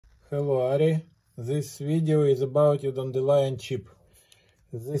Hello Ari, this video is about your Dandelion chip.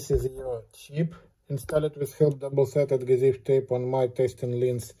 This is your chip. Install it with help double-sided adhesive tape on my testing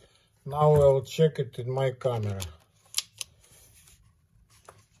lens. Now I'll check it in my camera.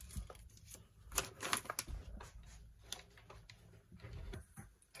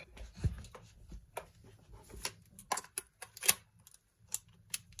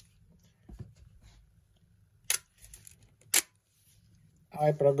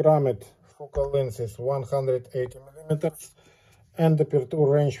 I programmed focal length is 180 mm and aperture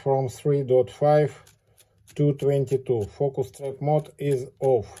range from 3.5 to 22. Focus trap mode is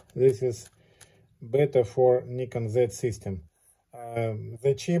off. This is better for Nikon Z system.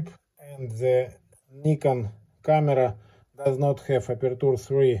 The chip and the Nikon camera does not have aperture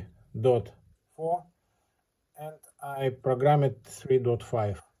 3.4 and I programmed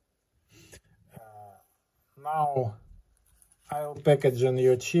 3.5. Now I'll package on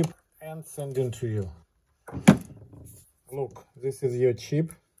your chip and send it to you. Look, this is your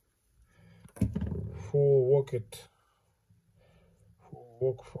chip. Full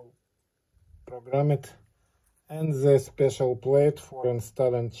program it, and the special plate for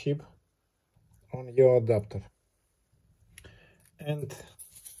installing chip on your adapter. And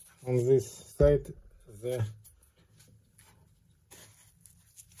on this side the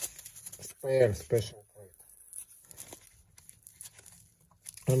spare special plate.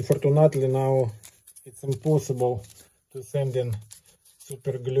 Unfortunately now it's impossible to send in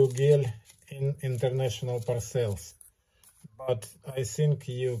super glue gel in international parcels, but I think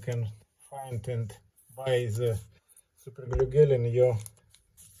you can find and buy the super glue gel in your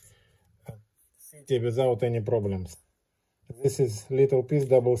city without any problems. This is little piece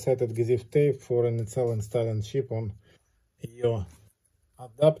double-sided adhesive tape for installing chip on your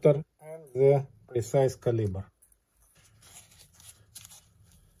adapter and the precise caliber.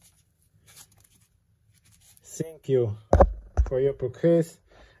 Thank you for your purchase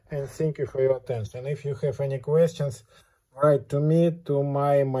and thank you for your attention. If you have any questions, write to me to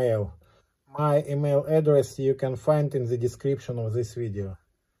my email. My email address you can find in the description of this video.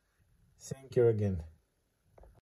 Thank you again.